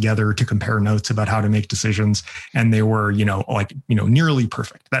got together to compare notes about how to make decisions. And they were, nearly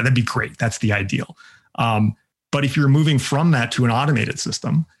perfect. That'd be great. That's the ideal. But if you're moving from that to an automated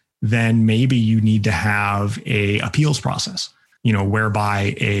system, then maybe you need to have a appeals process,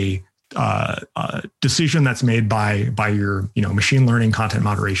 whereby a decision that's made by your, machine learning content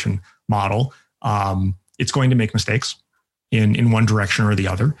moderation model, it's going to make mistakes in one direction or the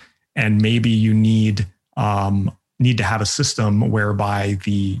other. And maybe you need need to have a system whereby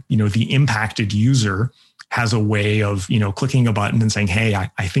the impacted user has a way of, clicking a button and saying, hey,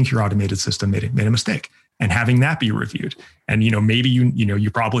 I think your automated system made a mistake, and having that be reviewed. And, maybe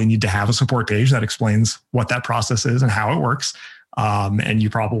you probably need to have a support page that explains what that process is and how it works. And you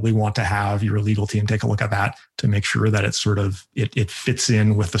probably want to have your legal team take a look at that to make sure that it's it fits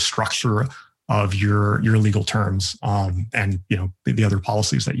in with the structure of your legal terms, and the other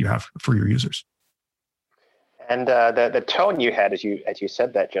policies that you have for your users. And the tone you had as you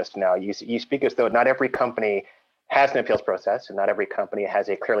said that just now, you speak as though not every company has an appeals process, and not every company has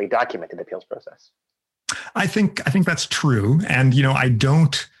a clearly documented appeals process. I think that's true, and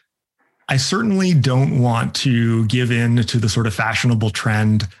I certainly don't want to give in to the sort of fashionable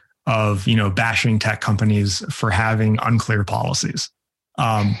trend of bashing tech companies for having unclear policies.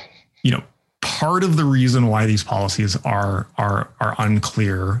 Part of the reason why these policies are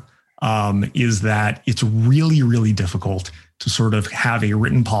unclear is that it's really, really difficult to sort of have a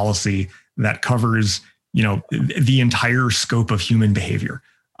written policy that covers, the entire scope of human behavior.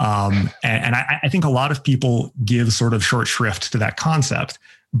 And I think a lot of people give sort of short shrift to that concept.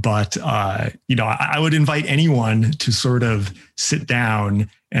 But, I would invite anyone to sort of sit down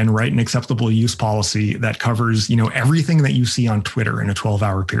and write an acceptable use policy that covers, everything that you see on Twitter in a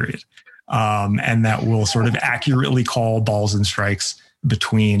 12-hour period. And that will sort of accurately call balls and strikes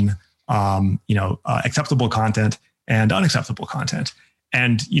between acceptable content and unacceptable content.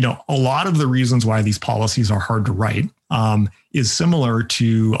 And, a lot of the reasons why these policies are hard to write is similar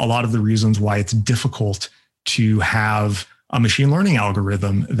to a lot of the reasons why it's difficult to have a machine learning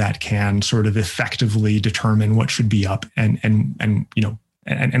algorithm that can sort of effectively determine what should be up and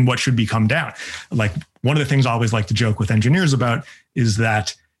what should be come down. Like, one of the things I always like to joke with engineers about is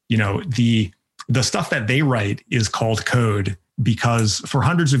that, the stuff that they write is called code because for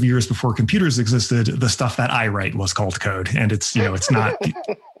hundreds of years before computers existed, the stuff that I write was called code. And it's not,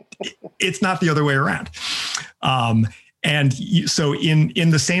 it's not the other way around. So in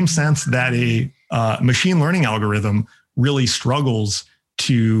the same sense that a machine learning algorithm really struggles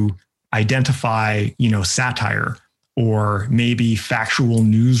to identify, satire or maybe factual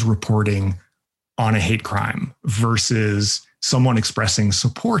news reporting on a hate crime versus someone expressing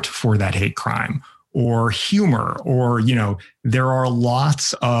support for that hate crime, or humor, or, there are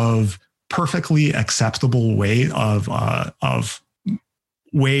lots of perfectly acceptable ways of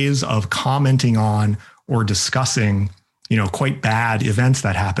commenting on or discussing, quite bad events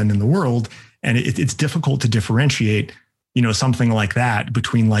that happen in the world. And it's difficult to differentiate, something like that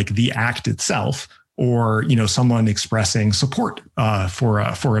between like the act itself or, someone expressing support for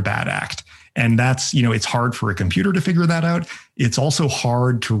a bad act. And that's, it's hard for a computer to figure that out. It's also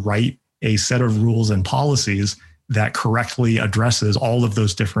hard to write a set of rules and policies that correctly addresses all of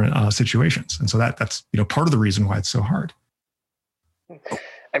those different situations. And so that's, part of the reason why it's so hard.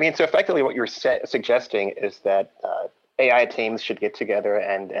 I mean, so effectively what you're suggesting is that AI teams should get together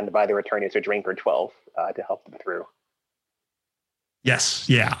and buy their attorneys a drink or 12 to help them through. Yes.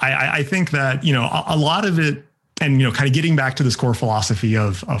 Yeah. I think that, a lot of it, and, kind of getting back to this core philosophy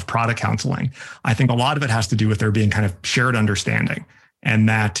of product counseling, I think a lot of it has to do with there being kind of shared understanding. And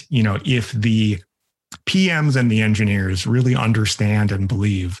that, if the PMs and the engineers really understand and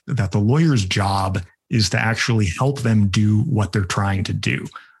believe that the lawyer's job is to actually help them do what they're trying to do,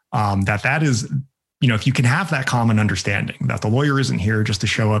 that is, if you can have that common understanding that the lawyer isn't here just to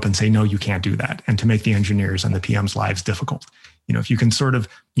show up and say, no, you can't do that, and to make the engineers and the PM's lives difficult. If you can sort of,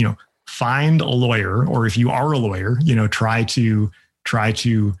 find a lawyer, or if you are a lawyer, try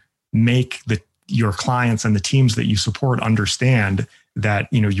to make your clients and the teams that you support understand that,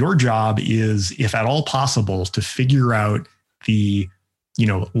 your job is, if at all possible, to figure out the,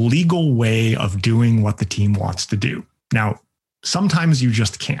 legal way of doing what the team wants to do. Now, sometimes you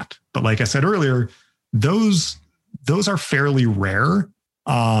just can't, but like I said earlier, those are fairly rare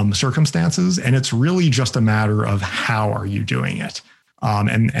circumstances. And it's really just a matter of how are you doing it?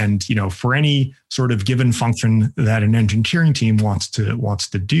 And for any sort of given function that an engineering team wants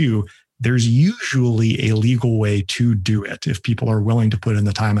to do, there's usually a legal way to do it if people are willing to put in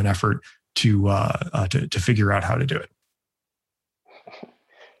the time and effort to figure out how to do it.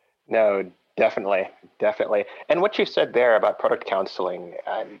 No, definitely. And what you said there about product counseling,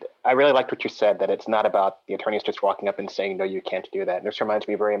 and I really liked what you said, that it's not about the attorneys just walking up and saying, no, you can't do that. And this reminds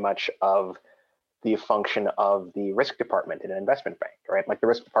me very much of the function of the risk department in an investment bank, right? Like, the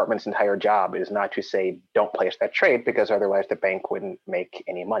risk department's entire job is not to say, don't place that trade, because otherwise the bank wouldn't make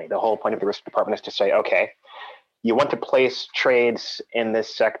any money. The whole point of the risk department is to say, okay, you want to place trades in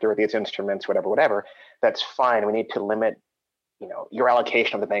this sector, these instruments, whatever, that's fine. We need to limit your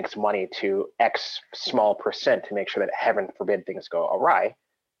allocation of the bank's money to X small percent to make sure that, heaven forbid, things go awry,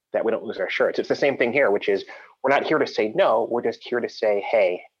 that we don't lose our shirts. It's the same thing here, which is we're not here to say no. We're just here to say,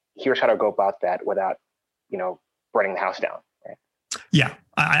 hey, here's how to go about that without, burning the house down. Right? Yeah,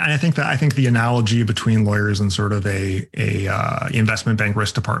 I think the analogy between lawyers and sort of a investment bank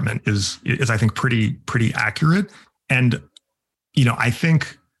risk department is I think pretty accurate. And I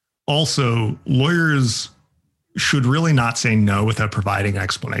think also lawyers should really not say no without providing an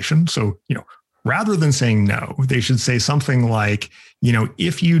explanation. So rather than saying no, they should say something like,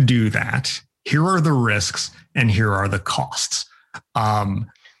 if you do that, here are the risks and here are the costs.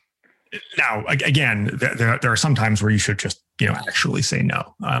 Now, again, there are some times where you should just, actually say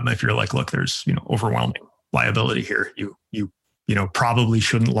no. If you're like, look, there's, overwhelming liability here. You probably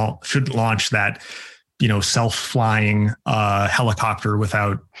shouldn't launch that, self-flying helicopter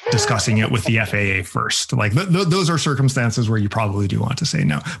without discussing it with the FAA first. Like those are circumstances where you probably do want to say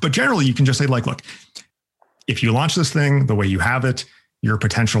no. But generally, you can just say like, look, if you launch this thing the way you have it, your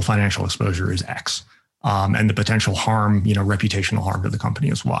potential financial exposure is X. And the potential harm, reputational harm to the company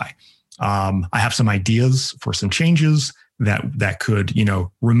is Y. I have some ideas for some changes that could,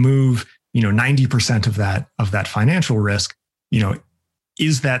 remove, 90% of that financial risk.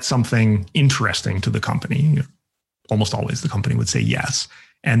 Is that something interesting to the company? Almost always the company would say yes.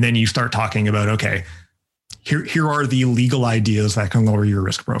 And then you start talking about, okay, here are the legal ideas that can lower your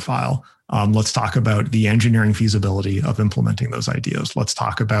risk profile. Let's talk about the engineering feasibility of implementing those ideas. Let's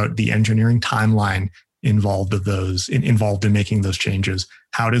talk about the engineering timeline involved in making those changes.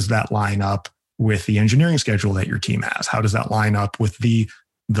 How does that line up with the engineering schedule that your team has? How does that line up with the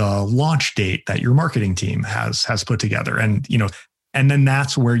launch date that your marketing team has put together? And then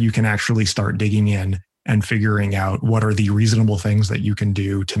that's where you can actually start digging in and figuring out what are the reasonable things that you can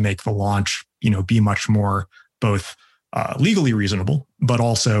do to make the launch, be much more both legally reasonable, but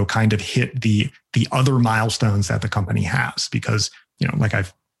also kind of hit the other milestones that the company has. Because, like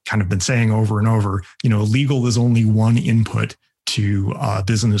I've kind of been saying over and over, legal is only one input to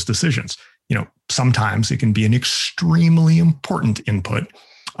business decisions. Sometimes it can be an extremely important input.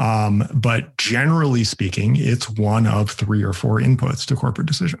 But generally speaking, it's one of 3 or 4 inputs to corporate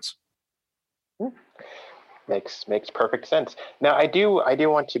decisions. Makes perfect sense. Now, I do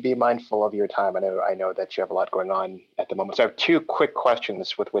want to be mindful of your time. I know that you have a lot going on at the moment. So I have 2 quick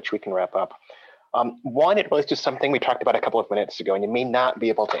questions with which we can wrap up. One, it relates to something we talked about a couple of minutes ago, and you may not be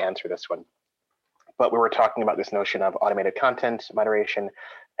able to answer this one, but we were talking about this notion of automated content moderation,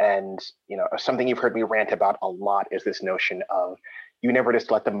 and something you've heard me rant about a lot is this notion of you never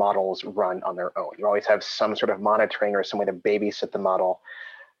just let the models run on their own. You always have some sort of monitoring or some way to babysit the model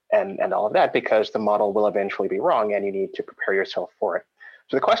and all of that, because the model will eventually be wrong and you need to prepare yourself for it.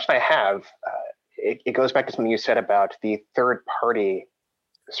 So the question I have, it goes back to something you said about the third-party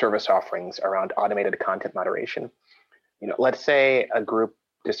service offerings around automated content moderation. Let's say a group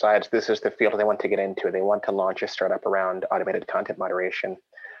decides this is the field they want to get into. They want to launch a startup around automated content moderation.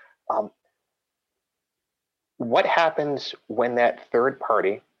 What happens when that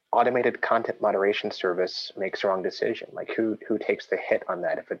third-party automated content moderation service makes a wrong decision? Like who takes the hit on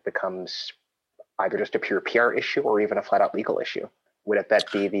that if it becomes either just a pure PR issue or even a flat-out legal issue? Would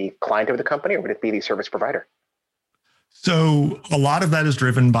that be the client of the company, or would it be the service provider? So a lot of that is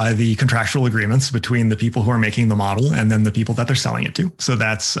driven by the contractual agreements between the people who are making the model and then the people that they're selling it to. So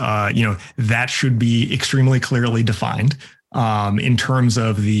that's, that should be extremely clearly defined in terms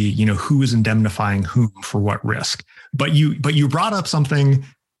of the, who is indemnifying whom for what risk. But you brought up something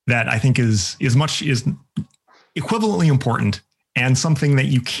that I think is equivalently important and something that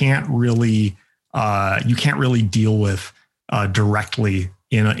you can't really deal with directly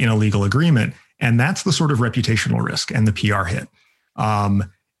in a legal agreement. And that's the sort of reputational risk and the PR hit.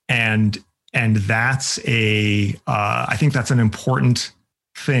 And that's I think that's an important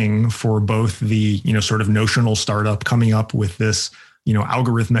thing for both the, sort of notional startup coming up with this,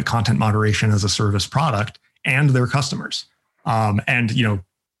 algorithmic content moderation as a service product and their customers.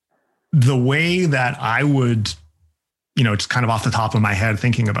 The way that I would, just kind of off the top of my head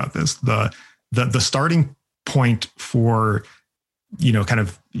thinking about this, the starting point for,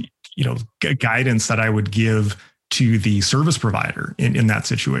 guidance that I would give to the service provider in that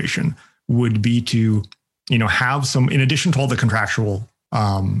situation would be to, have some, in addition to all the contractual,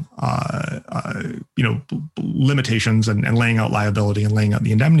 limitations and laying out liability and laying out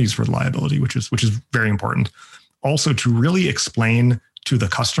the indemnities for the liability, which is very important. Also to really explain to the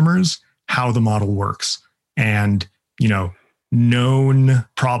customers how the model works and, known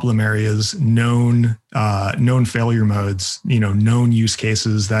problem areas, known failure modes, known use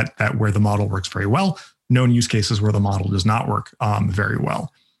cases that where the model works very well, known use cases where the model does not work very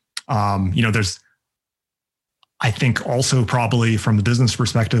well. There's, I think, also probably from the business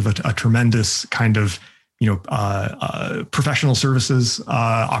perspective, a tremendous kind of professional services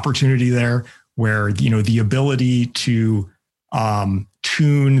opportunity there, where the ability to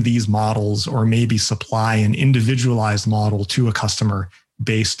tune these models or maybe supply an individualized model to a customer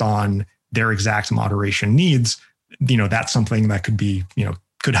based on their exact moderation needs, that's something that could be,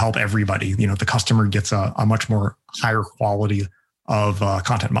 could help everybody. The customer gets a much more higher quality of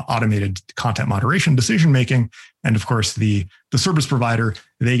automated content moderation decision making. And of course, the service provider,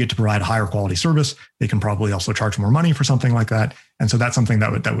 they get to provide a higher quality service. They can probably also charge more money for something like that. And so that's something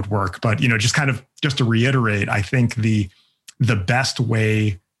that would work. But just to reiterate, I think the best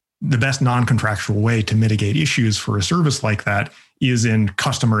non-contractual way to mitigate issues for a service like that is in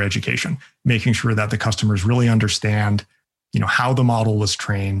customer education, making sure that the customers really understand, how the model was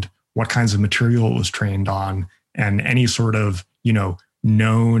trained, what kinds of material it was trained on, and any sort of,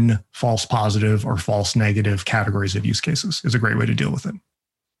 known false positive or false negative categories of use cases is a great way to deal with it.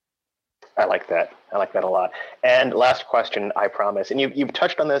 I like that. I like that a lot. And last question, I promise. And you've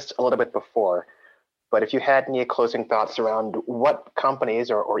touched on this a little bit before, but if you had any closing thoughts around what companies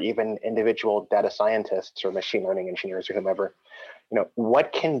or even individual data scientists or machine learning engineers or whomever,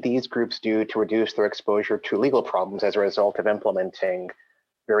 what can these groups do to reduce their exposure to legal problems as a result of implementing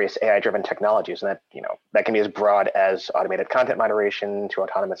various AI-driven technologies? And that can be as broad as automated content moderation to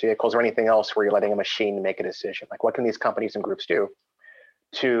autonomous vehicles or anything else where you're letting a machine make a decision. Like, what can these companies and groups do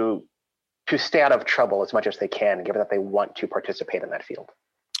to stay out of trouble as much as they can, given that they want to participate in that field?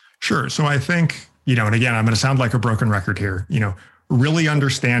 Sure. So I think, and again, I'm going to sound like a broken record here, really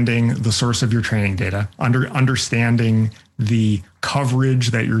understanding the source of your training data, understanding the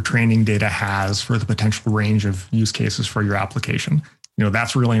coverage that your training data has for the potential range of use cases for your application.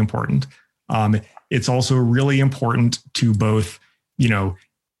 That's really important. It's also really important to both,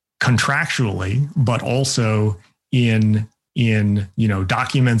 contractually, but also in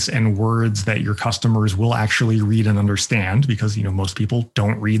documents and words that your customers will actually read and understand, because, most people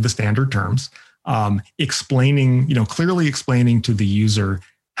don't read the standard terms. Clearly explaining to the user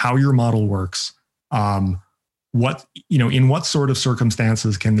how your model works, in what sort of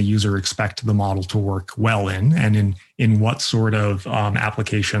circumstances can the user expect the model to work well in, and in what sort of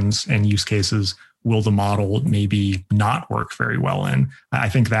applications and use cases will the model maybe not work very well in. I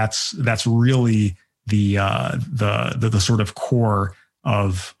think that's really the sort of core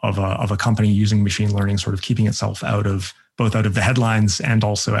of a company using machine learning, sort of keeping itself both out of the headlines and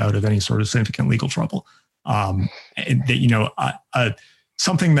also out of any sort of significant legal trouble.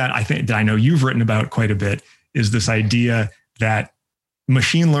 Something that I know you've written about quite a bit is this idea that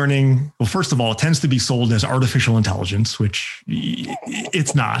machine learning, well, first of all, it tends to be sold as artificial intelligence, which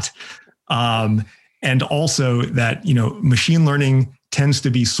it's not. And also that, machine learning tends to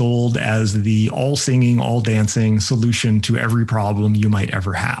be sold as the all singing, all dancing solution to every problem you might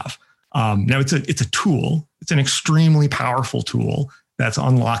ever have. Now it's a tool. It's an extremely powerful tool that's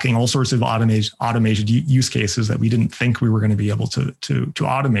unlocking all sorts of automated use cases that we didn't think we were going to be able to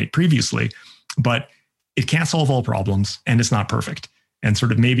automate previously, but it can't solve all problems and it's not perfect. And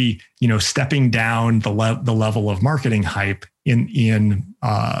sort of maybe, stepping down the level of marketing hype in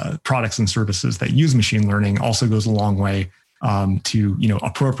products and services that use machine learning also goes a long way to,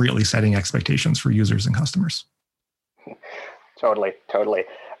 appropriately setting expectations for users and customers. Totally.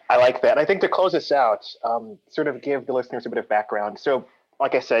 I like that. I think to close this out, sort of give the listeners a bit of background. So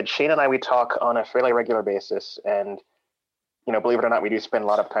like I said, Shane and I, we talk on a fairly regular basis, and believe it or not, we do spend a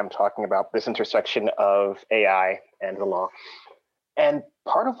lot of time talking about this intersection of AI and the law. And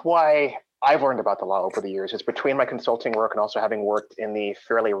part of why I've learned about the law over the years is between my consulting work and also having worked in the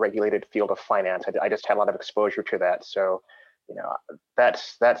fairly regulated field of finance. I just had a lot of exposure to that. So,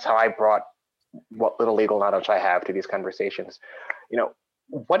 that's how I brought what little legal knowledge I have to these conversations.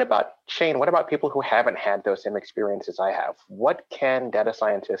 What about, Shane, what about people who haven't had those same experiences I have? What can data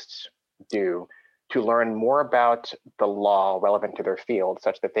scientists do to learn more about the law relevant to their field,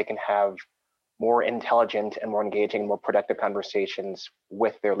 such that they can have more intelligent and more engaging, more productive conversations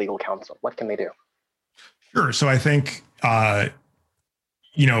with their legal counsel? What can they do? Sure. So I think,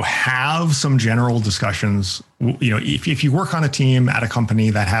 have some general discussions. If you work on a team at a company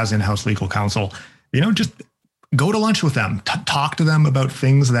that has in-house legal counsel, just go to lunch with them, talk to them about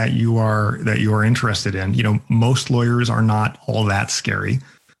things that you are interested in. Most lawyers are not all that scary.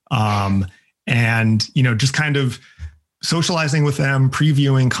 And, just kind of socializing with them,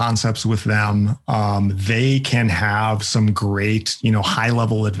 previewing concepts with them. They can have some great,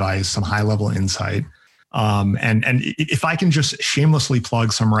 high-level advice, some high-level insight. And if I can just shamelessly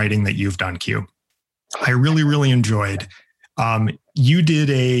plug some writing that you've done, Q. I really, really enjoyed. You did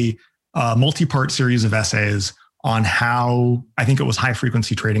a multi-part series of essays on how, I think it was high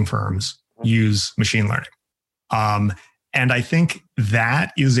frequency trading firms use machine learning. And I think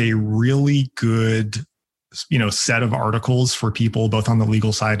that is a really good, set of articles for people both on the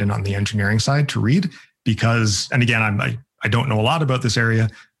legal side and on the engineering side to read, because, and again, I don't know a lot about this area,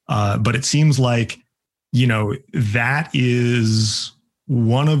 but it seems like, that is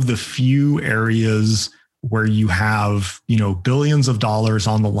one of the few areas where you have, billions of dollars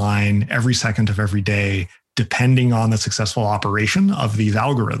on the line every second of every day, depending on the successful operation of these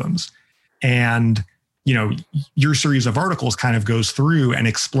algorithms. And, your series of articles kind of goes through and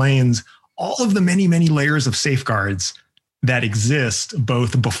explains all of the many, many layers of safeguards that exist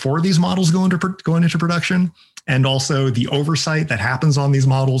both before these models go into production, and also the oversight that happens on these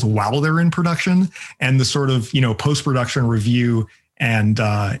models while they're in production, and the sort of, post-production review and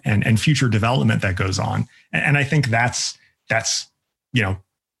future development that goes on. And I think that's that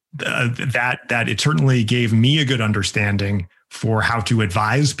it certainly gave me a good understanding for how to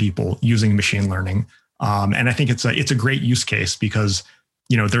advise people using machine learning. And I think it's a great use case because,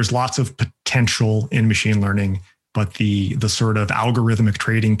 there's lots of potential in machine learning, but the sort of algorithmic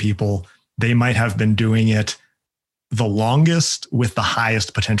trading people, they might have been doing it the longest with the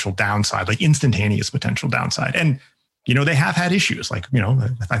highest potential downside, like instantaneous potential downside. And, they have had issues like,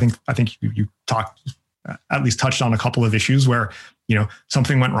 I think you talked, at least touched on a couple of issues where,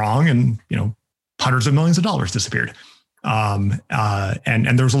 something went wrong and, hundreds of millions of dollars disappeared. And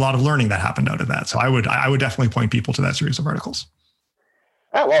there was a lot of learning that happened out of that. So I would definitely point people to that series of articles.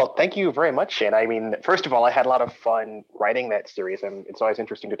 Oh, well, thank you very much, Shane. I mean, first of all, I had a lot of fun writing that series, and it's always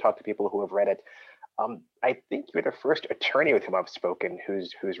interesting to talk to people who have read it. I think you're the first attorney with whom I've spoken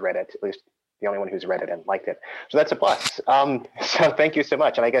who's read it, at least the only one who's read it and liked it. So that's a plus. So thank you so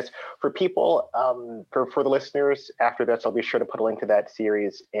much. And I guess for people, for the listeners, after this, I'll be sure to put a link to that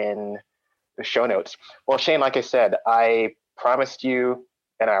series in the show notes. Well, Shane, like I said, I promised you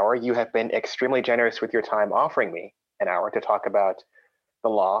an hour. You have been extremely generous with your time offering me an hour to talk about the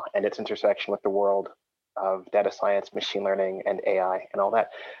law and its intersection with the world of data science, machine learning, and AI and all that.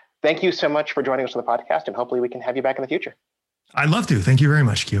 Thank you so much for joining us on the podcast, and hopefully we can have you back in the future. I'd love to. Thank you very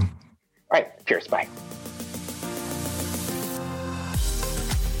much, Q. All right. Cheers. Bye.